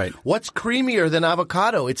guacamole. Right. What's creamier than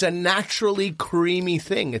avocado? It's a naturally creamy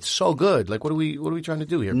thing. It's so good. Like what are we trying to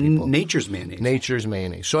do here, people? Nature's mayonnaise. Nature's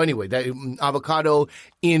mayonnaise. So anyway, that avocado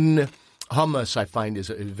in hummus I find is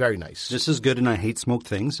very nice. This is good, and I hate smoked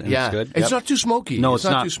things. And Yeah. it's good. It's not too smoky. No, It's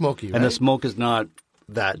not too smoky, And the right? smoke is not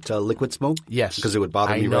that liquid smoke. Yes, because it would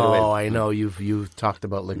bother me right away. away. I know. You've talked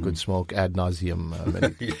about liquid smoke ad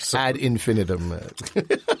nauseum, Yes. ad infinitum.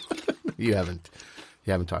 You haven't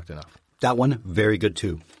talked enough. That one very good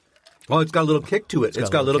too. Oh, it's got a little kick to it. It's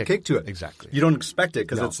got a little kick to it. Exactly. You don't expect it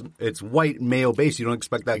because it's white mayo based. You don't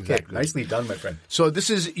expect that kick. Exactly. Nicely done, my friend. So this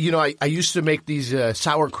is, I used to make these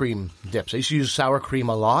sour cream dips. I used to use sour cream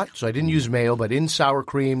a lot, so I didn't use mayo, but in sour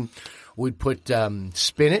cream, we'd put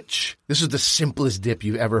spinach. This is the simplest dip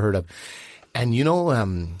you've ever heard of. And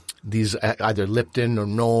these either Lipton or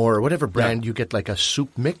Knorr or whatever brand, you get like a soup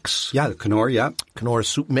mix. Yeah, the Knorr, yeah. Knorr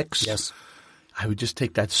soup mix. Yes. I would just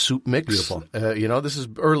take that soup mix. Beautiful. This is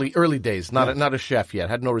early days. Not a chef yet.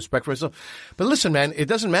 Had no respect for myself. But listen, man, it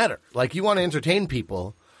doesn't matter. Like you want to entertain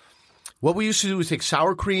people. What we used to do is take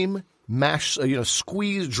sour cream, mash,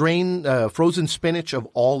 squeeze, drain frozen spinach of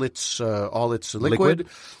all its liquid,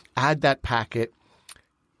 add that packet,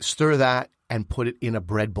 stir that, and put it in a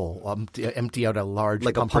bread bowl. Empty out a large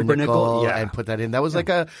Like a pumpernickel, yeah. and put that in. That was like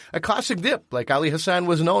a classic dip. Like Ali Hassan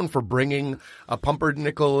was known for bringing a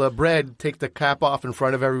pumpernickel bread, take the cap off in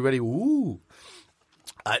front of everybody. Ooh.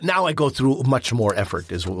 Now I go through much more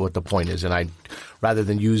effort is what the point is. And I, rather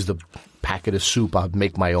than use the packet of soup, I'll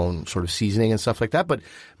make my own sort of seasoning and stuff like that.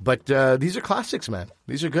 But these are classics, man.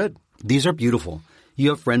 These are good. These are beautiful. You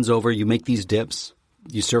have friends over, you make these dips,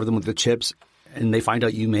 you serve them with the chips, and they find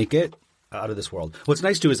out you make it. Out of this world. What's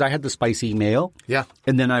nice too is I had the spicy mayo. Yeah.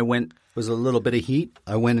 And then I went, was a little bit of heat.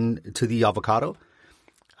 I went into the avocado,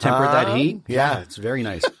 tempered that heat. Yeah. It's very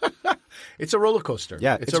nice. It's a roller coaster.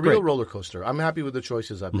 Yeah, it's it's a real great. roller coaster. I'm happy with the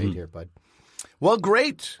choices I've made here, bud. Well,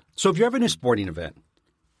 great. So if you're having a sporting event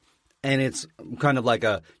and it's kind of like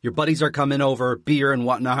your buddies are coming over, beer and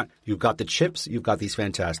whatnot, you've got the chips, you've got these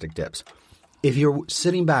fantastic dips. If you're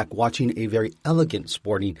sitting back watching a very elegant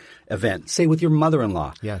sporting event, say with your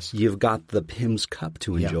mother-in-law, Yes. you've got the Pim's Cup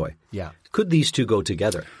to enjoy. Yeah. Could these two go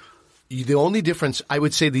together? The only difference, I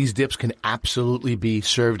would say these dips can absolutely be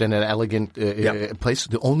served in an elegant place.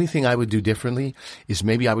 The only thing I would do differently is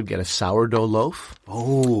maybe I would get a sourdough loaf.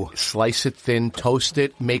 Oh. Slice it thin, toast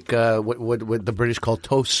it, make what the British call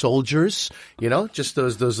toast soldiers, just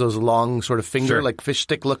those long sort of finger, like fish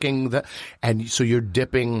stick looking. And so you're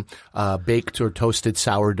dipping baked or toasted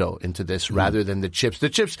sourdough into this rather than the chips. The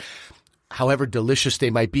chips, however delicious they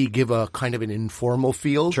might be, give a kind of an informal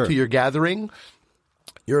feel to your gathering.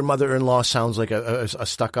 Your mother-in-law sounds like a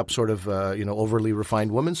stuck-up sort of, overly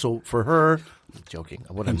refined woman. So for her, I'm joking.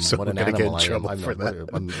 What an animal I am. For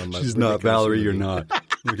that. She's not Valerie. You're not.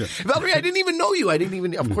 Valerie, I didn't even know you.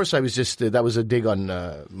 Of course, I was just. That was a dig on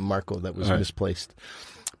Marco that was misplaced.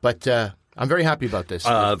 But I'm very happy about this.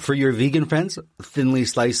 For your vegan friends, thinly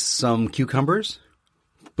slice some cucumbers.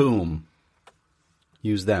 Boom.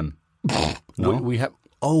 Use them. No? We have.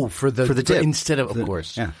 Oh, for the dip. Instead of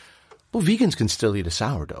course. Yeah. Well, vegans can still eat a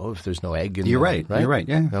sourdough if there's no egg in it. You're right. Right? You're right.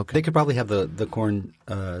 Yeah. Okay. They could probably have the corn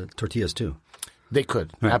tortillas too. They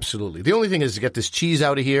could. Right. Absolutely. The only thing is to get this cheese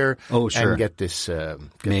out of here. Oh, sure. And get this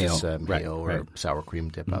mayo or sour cream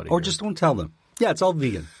dip out of here. Or just don't tell them. Yeah, it's all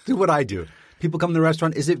vegan. Do what I do. People come to the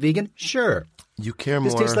restaurant. Is it vegan? Sure. You care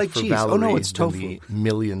this more tastes like for cheese. Valerie Oh, no, it's tofu. than the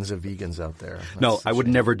millions of vegans out there. No, I would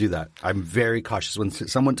never do that. I'm very cautious. When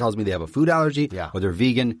someone tells me they have a food allergy or they're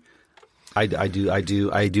vegan, I do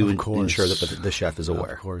ensure that the chef is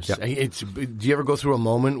aware. Of course. Yeah. Do you ever go through a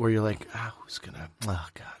moment where you're like, who's gonna? Oh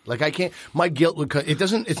God! Like I can't. My guilt would. It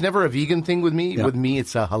doesn't. It's never a vegan thing with me. Yeah. With me,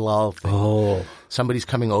 it's a halal thing. Oh. Somebody's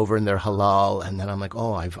coming over and they're halal, and then I'm like,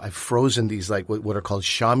 I've frozen these like what are called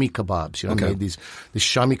shami kebabs. I made these. This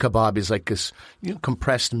shami kebab is like this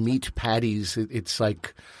compressed meat patties. It's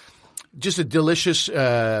like just a delicious.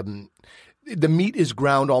 The meat is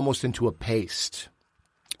ground almost into a paste.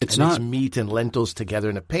 It's meat and lentils together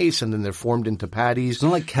in a paste, and then they're formed into patties. It's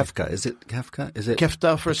not like kefka. Is it kefka? Is it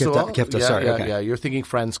kefta? First of all, kefta. Yeah, sorry, yeah. You're thinking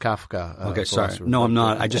Franz Kafka. Okay, sorry. No, I'm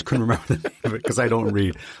not. I just couldn't remember the name of it because I don't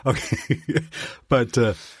read. Okay, but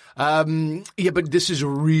but this is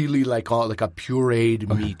really like a pureed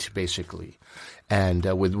meat, basically, and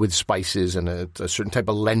with spices and a certain type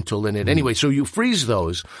of lentil in it. Anyway, so you freeze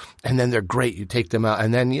those, and then they're great. You take them out,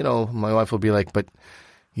 and then my wife will be like, but.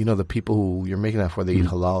 The people who you're making that for, they eat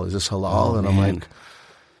halal. Is this halal? And I'm like,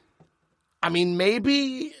 I mean,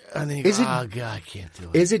 maybe. And then you go, oh, God, I can't do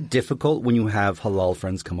it. Is it difficult when you have halal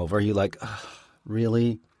friends come over? Are you like,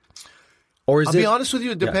 really? Or I'll be honest with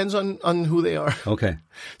you, it depends on who they are. Okay.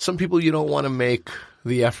 Some people you don't want to make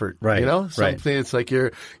the effort. Right. Something it's like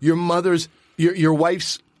your mother's, your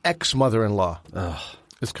wife's ex-mother-in-law.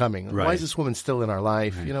 Is coming. Right. Why is this woman still in our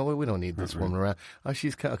life? Right. We don't need this woman around. Oh,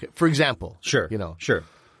 she's okay. For example. Sure. Sure.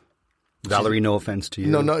 Valerie, no offense to you.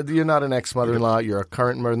 No, you're not an ex-mother-in-law. You're a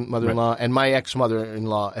current mother-in-law, and my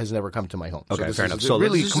ex-mother-in-law has never come to my home. Okay, so fair enough. So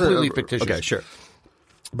really completely fictitious. Okay, sure.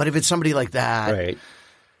 But if it's somebody like that, right.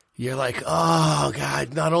 You're like, oh,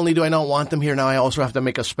 God, not only do I not want them here, now I also have to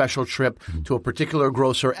make a special trip to a particular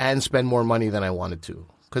grocer and spend more money than I wanted to.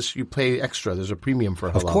 Because you pay extra. There's a premium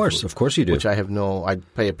for halal food. Of course you do. Which I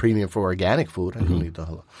pay a premium for organic food. I don't need the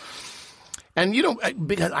halal. And,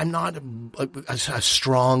 because I'm not a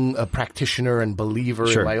strong practitioner and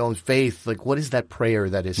believer in my own faith, like what is that prayer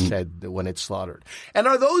that is said when it's slaughtered? And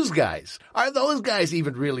are those guys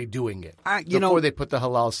even really doing it before they put the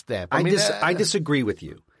halal stamp? I disagree with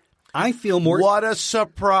you. I feel more. What a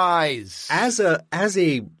surprise! As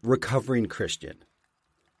a recovering Christian,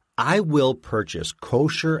 I will purchase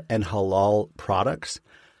kosher and halal products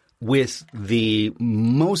with the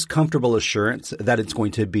most comfortable assurance that it's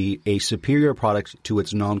going to be a superior product to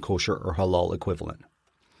its non-kosher or halal equivalent.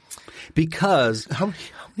 Because how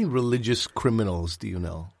many religious criminals do you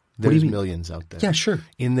know? There's millions out there. Yeah, sure.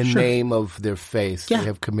 In the name of their faith, they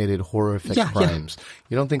have committed horrific crimes. Yeah.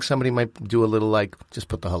 You don't think somebody might do a little just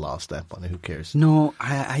put the halal stamp on it? Who cares? No,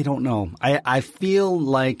 I don't know. I feel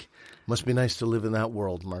like must be nice to live in that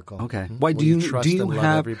world, Marco. Okay. Why do you trust and love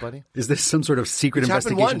everybody? Is this some sort of secret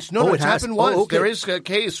investigation? Happened once. No, it's happened once. Oh, okay. There is a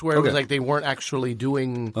case where it was like they weren't actually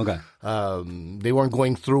doing. Okay. They weren't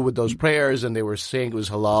going through with those prayers, and they were saying it was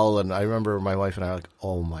halal. And I remember my wife and I were like,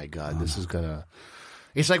 "Oh my God, this is gonna."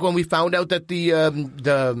 It's like when we found out that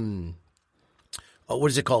the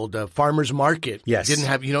what is it called? Farmer's Market. Yes. Didn't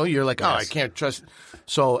have, you're like, I can't trust.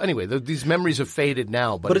 So anyway, these memories have faded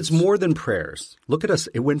now. But it's more than prayers. Look at us.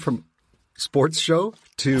 It went from sports show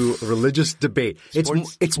to religious debate.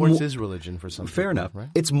 Sports is religion for some people. Fair enough. Right?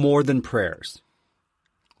 It's more than prayers.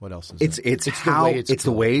 What else is It's there? how it's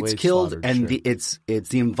the way it's killed, slaughtered, and sure. it's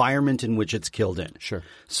the environment in which it's killed in. Sure.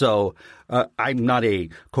 So I'm not a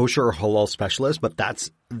kosher or halal specialist, but that's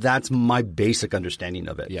my basic understanding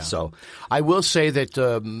of it. Yeah. So I will say that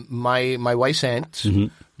my wife's aunt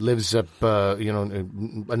lives up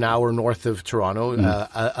an hour north of Toronto.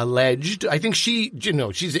 Alleged, I think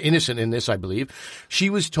she's innocent in this. I believe she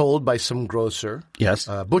was told by some grocer, Yes.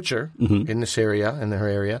 butcher in her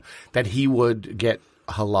area, that he would get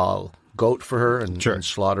halal goat for her and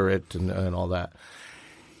slaughter it and all that.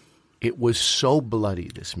 It was so bloody,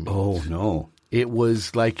 this meat. oh no. It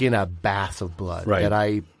was like in a bath of blood Right. that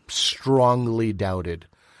I strongly doubted.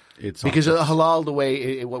 It's Because halal, the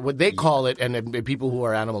way what they call it, and people who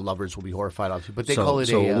are animal lovers will be horrified, obviously, but they call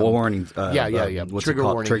it a warning. What's Trigger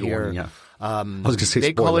warning Trigger here. warning. Yeah. I was going to say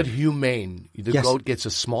They call spoiler. it humane. The Yes. goat gets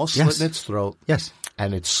a small slit Yes. in its throat, Yes.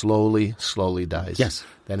 and it slowly dies. Yes.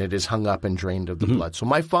 Then it is hung up and drained of the blood. So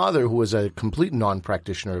my father, who was a complete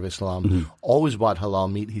non-practitioner of Islam, always bought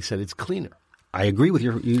halal meat. He said it's cleaner. I agree with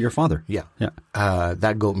your father. Yeah. Yeah.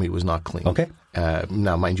 That goat meat was not clean. Okay.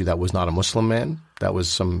 Now, mind you, that was not a Muslim man. That was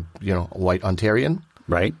some, white Ontarian.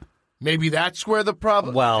 Right. Maybe that's where the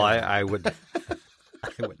problem. Well, I would.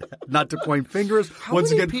 I would not to point fingers. How Once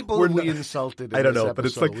many again, people we're have we not- insulted in I don't this know, but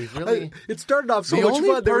it's episode? like We've really- it started off so the much only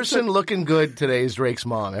fun. They were person looking good today is Drake's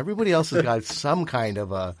mom. Everybody else has got some kind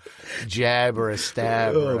of a jab or a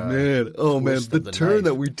stab. or a twist the of turn knife.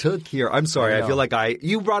 that we took here. I'm sorry. I I feel know. like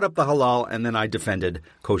you brought up the halal, and then I defended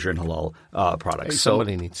kosher and halal products. Hey, so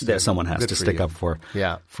somebody needs to. someone has Good to for stick you. up for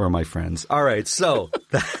Yeah. for my friends. All right, so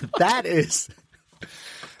that is.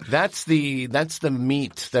 That's the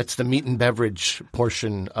meat. That's the meat and beverage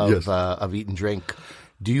portion of Yes. of eat and drink.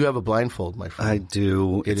 Do you have a blindfold, my friend? I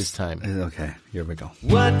do. It is time. Okay, here we go.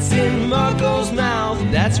 What's in Marco's mouth?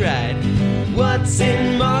 That's right. What's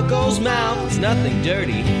in Marco's mouth? It's nothing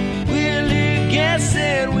dirty. Will he guess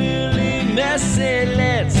it? Will he mess it?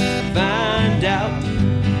 Let's find out.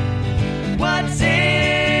 What's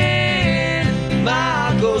in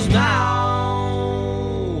Marco's mouth?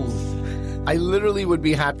 I literally would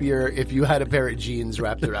be happier if you had a pair of jeans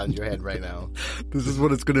wrapped around your head right now. This is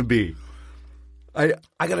what it's going to be. I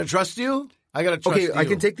gotta trust you. I gotta trust you. I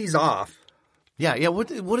can take these off. Yeah.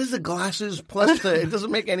 What is the glasses plus the? It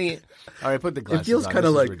doesn't make any. All right, put the glasses. feels on. kinda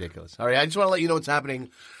This is like- ridiculous. All right, I just want to let you know what's happening.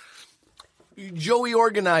 Joey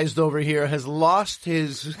Organized over here has lost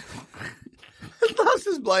his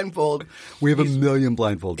blindfold. We have a million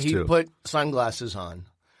blindfolds He too. put sunglasses on,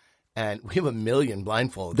 and we have a million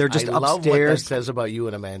blindfolds. They're just I love what that upstairs. says about you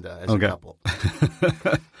and Amanda as Okay. a couple.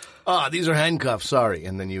 These are handcuffs. Sorry,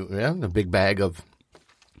 and then the big bag of.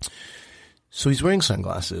 So he's wearing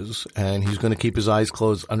sunglasses, and he's going to keep his eyes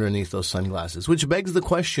closed underneath those sunglasses, which begs the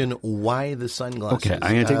question: why the sunglasses? Okay,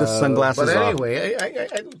 I'm going to take the sunglasses But off. anyway, I,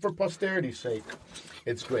 for posterity's sake,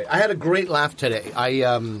 it's great. I had a great laugh today.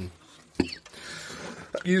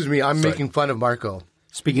 Excuse me, I'm making fun of Marco.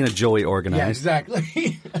 Speaking of Joey Organized, Yeah,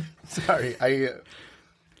 exactly. Sorry, are you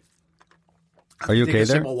take okay a there?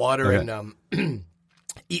 sip of water Okay. and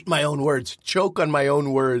eat my own words, choke on my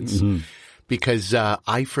own words, because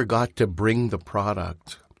I forgot to bring the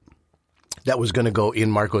product that was going to go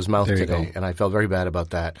in Marco's mouth There you today, go. and I felt very bad about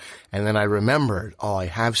that. And then I remembered, I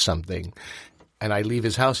have something, and I leave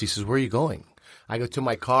his house. He says, "Where are you going?" I go, "To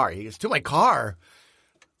my car." He goes, "To my car?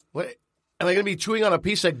 What? Am I going to be chewing on a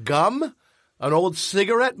piece of gum? An old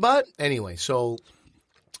cigarette butt?" Anyway, so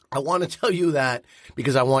I want to tell you that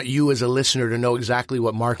because I want you as a listener to know exactly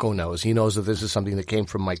what Marco knows. He knows that this is something that came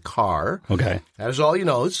from my car. Okay. That is all he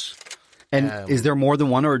knows. And is there more than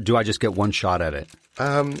one, or do I just get one shot at it?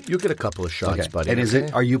 You get a couple of shots, Okay. buddy. And is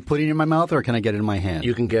it? Are you putting it in my mouth, or can I get it in my hand?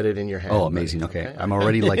 You can get it in your hand. Oh, buddy. amazing. Okay. I'm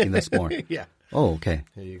already liking this more. Yeah. Oh, okay.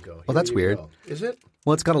 There you go. Well, that's Here you weird. go. Is it?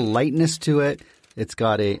 Well, it's got a lightness to it. It's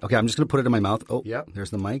got a. Okay, I'm just going to put it in my mouth. Oh, Yep. There's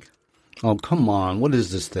the mic. Oh, come on. What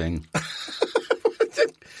is this thing?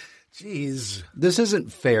 Jeez. This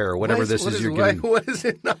isn't fair, whatever this is you're giving. What is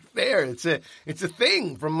it not fair? It's a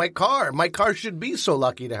thing from my car. My car should be so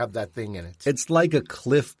lucky to have that thing in it. It's like a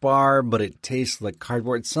Cliff Bar, but it tastes like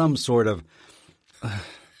cardboard. Some sort of.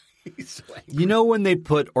 You know when they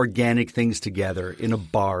put organic things together in a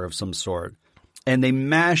bar of some sort, and they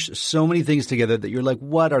mash so many things together that you're like,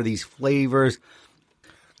 what are these flavors?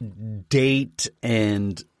 Date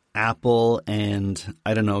and apple and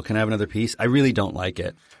I don't know. Can I have another piece? I really don't like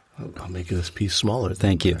it. I'll make this piece smaller.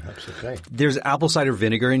 Thank you. Perhaps. Okay. There's apple cider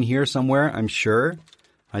vinegar in here somewhere, I'm sure.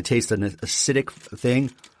 I taste an acidic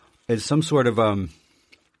thing. It's some sort of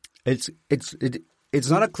it's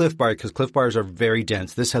not a Cliff Bar because Cliff Bars are very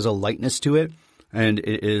dense. This has a lightness to it, and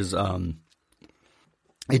it is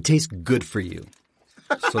it tastes good for you.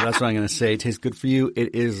 So that's what I'm going to say. It tastes good for you.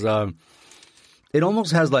 It is. It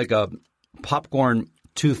almost has like a popcorn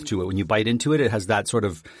tooth to it. When you bite into it, it has that sort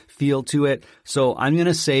of feel to it. So I'm going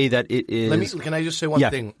to say that it is. Can I just say one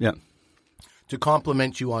thing? Yeah. To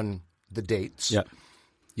compliment you on the dates. Yeah.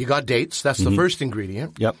 You got dates. That's the first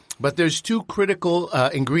ingredient. Yep. But there's two critical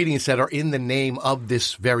ingredients that are in the name of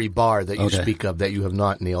this very bar that you speak of that you have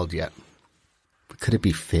not nailed yet. Could it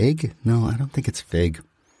be fig? No, I don't think it's fig.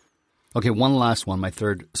 Okay, one last one, my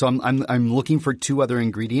third. So I'm looking for two other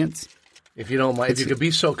ingredients. If you don't mind, if you could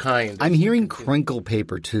be so kind. I'm hearing crinkle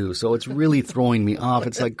paper too, so it's really throwing me off.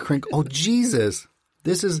 It's like crinkle. Oh Jesus,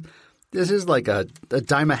 this is like a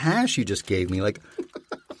dime of hash you just gave me. Like,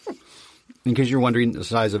 in case you're wondering the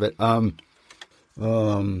size of it,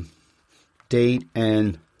 date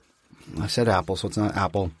and I said apple, so it's not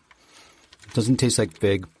apple. It doesn't taste like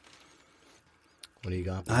fig. What do you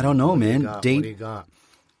got? I don't know, man. Date. What do you got?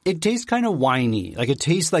 It tastes kind of winey. Like it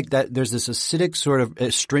tastes like that. There's this acidic sort of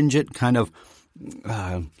astringent kind of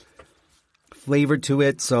flavor to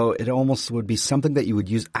it. So it almost would be something that you would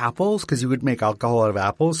use apples because you would make alcohol out of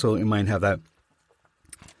apples. So it might have that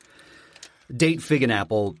date, fig, and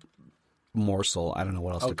apple morsel. I don't know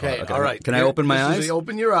what else to call it. Okay, all right. Can I open my eyes?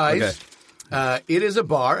 Open your eyes. Okay. It is a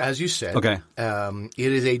bar, as you said. Okay.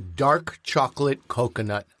 It is a dark chocolate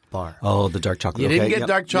coconut bar. Oh, the dark chocolate. You didn't Okay, get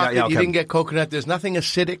dark chocolate. Yeah, okay. You didn't get coconut. There's nothing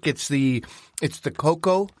acidic. It's the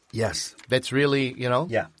cocoa. Yes. That's really,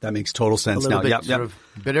 Yeah, that makes total sense a little now. bit Yep, sort of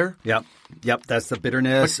bitter. Yep. That's the But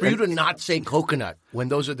bitterness. for you to not say coconut when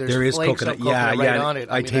there's there is flakes coconut. of coconut Yeah, right on it.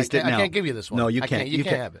 I mean, taste it now. I can't give you this one. No, you I can't. You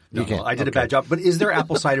can't have it. No, You can't. I did a Okay. bad job. But is there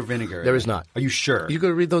apple cider vinegar? There is not. Are you sure? You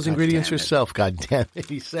could read those ingredients damn it. yourself. God damn it,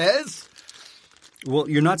 he says. Well,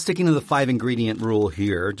 you're not sticking to the 5-ingredient rule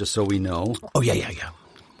here, just so we know. Oh, yeah.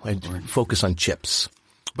 I focus on chips.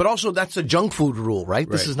 But also, that's a junk food rule, right?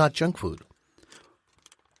 This Right. is not junk food.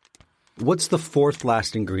 What's the fourth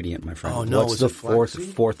last ingredient, my friend? Oh, no, What's is the it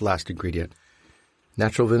flaxseed? fourth last ingredient?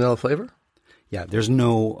 Natural vanilla flavor? Yeah, there's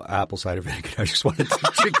no apple cider vinegar. I just wanted to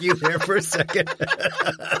trick you there for a second.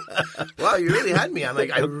 Wow, you really had me. I'm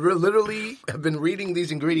like, literally have been reading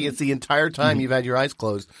these ingredients the entire time you've had your eyes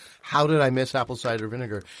closed. How did I miss apple cider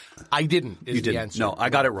vinegar? I didn't. Is You the didn't. answer. No, I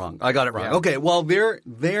got it wrong. Yeah. Okay, well,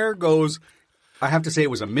 there goes. I have to say it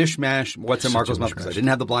was a mishmash. What's in Such Marco's a mouth? Because I mishmash. didn't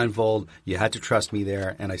have the blindfold. You had to trust me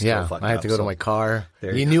there, and I still Yeah, fucked I had up, to go to so- my car.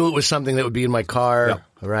 There You you knew it was something that would be in my car. Yep.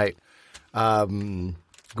 Right.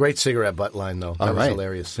 Great cigarette butt line, though. That All was right.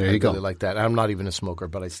 hilarious. There I you go. really like that. I'm not even a smoker,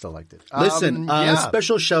 but I still liked it. Listen, yeah.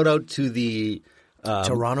 special shout out to the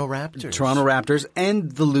Toronto Raptors. Toronto Raptors and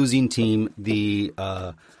the losing team, the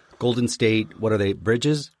Golden State. What are they?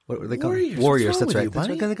 Bridges? What are they called? Warriors. Warriors. What's wrong That's with right. you, That's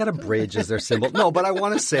buddy? right. They got a bridge as their symbol. No, but I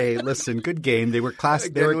want to say, listen, good game. They were class. They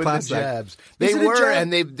Again were with class. the jabs. They Is it a were, jab?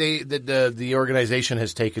 and the organization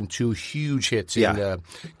has taken two huge hits. Yeah. In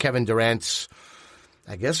Kevin Durant's,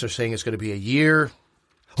 I guess they're saying it's going to be a year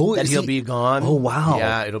Who that is he'll he? be gone. Oh, wow.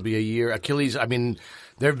 Yeah, it'll be a year. Achilles. I mean,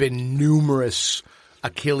 there have been numerous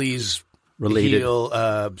Achilles Related. heel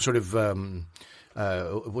sort of.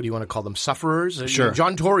 What do you want to call them? Sufferers. Sure.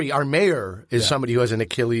 John Tory, our mayor, is somebody who has an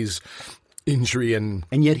Achilles injury, and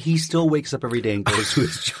And yet he still wakes up every day and goes to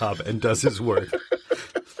his job and does his work.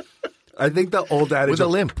 I think the old adage with a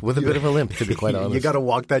limp, with a bit of a limp, to be quite honest. You got to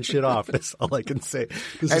walk that shit off. That's all I can say.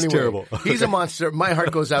 This is Anyway, terrible. He's a monster. My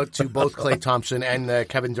heart goes out to both Klay Thompson and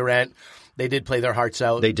Kevin Durant. They did play their hearts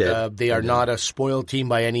out. They did. They are not a spoiled team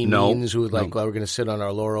by any No. means who like, No. well, we're going to sit on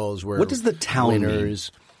our laurels. We're What does the town mean?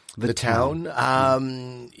 winners. The town?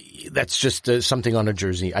 That's just something on a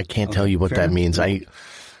jersey. I can't tell you what fair that means. enough.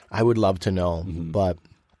 I would love to know, but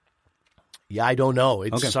yeah, I don't know.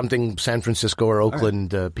 It's Okay. something San Francisco or Oakland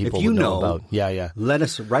people If you would know know, about. Yeah. Let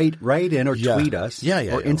us write in or Yeah. tweet us Yeah,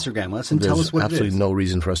 or Instagram us and There's tell us what it absolutely is. no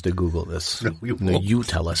reason for us to Google this. No, we won't. you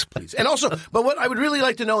tell us, please. And also, but what I would really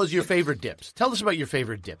like to know is your favorite dips. Tell us about your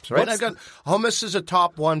favorite dips, right? What's I've got hummus is a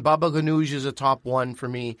top one. Baba ganoush is a top one for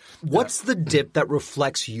me. What's the dip that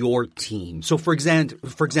reflects your team? So, for example,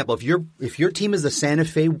 if your team is the Santa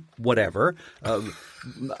Fe whatever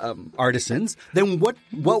artisans, then what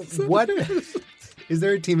is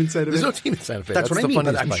there a team in Santa Fe? There's no team in Santa Fe. That's what I the mean.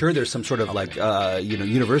 funniest But I'm part. sure there's some sort of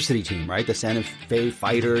university team, right? The Santa Fe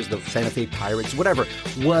Fighters, the Santa Fe Pirates, whatever.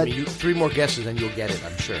 What? I mean, three more guesses and you'll get it,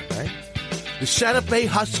 I'm sure, right? The Santa Fe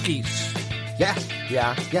Huskies. Yeah.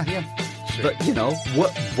 Yeah. Sure. But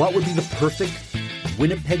what would be the perfect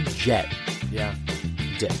Winnipeg Jet Yeah.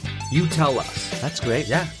 dip? You tell us. That's great.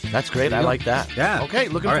 Yeah. That's great. I like that. Yeah. Okay.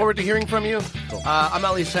 Looking All right. forward to hearing from you. I'm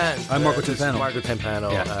Ali Sands. I'm Marco This is Timpano. Marco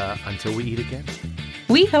Timpano. Yeah. Until we eat again.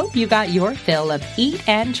 We hope you got your fill of Eat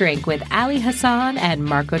and Drink with Ali Hassan and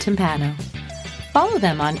Marco Timpano. Follow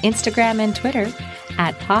them on Instagram and Twitter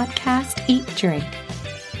at Podcast Eat Drink.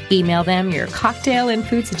 Email them your cocktail and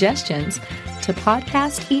food suggestions to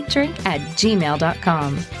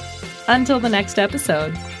podcasteatdrink@gmail.com. Until the next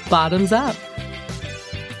episode, bottoms up.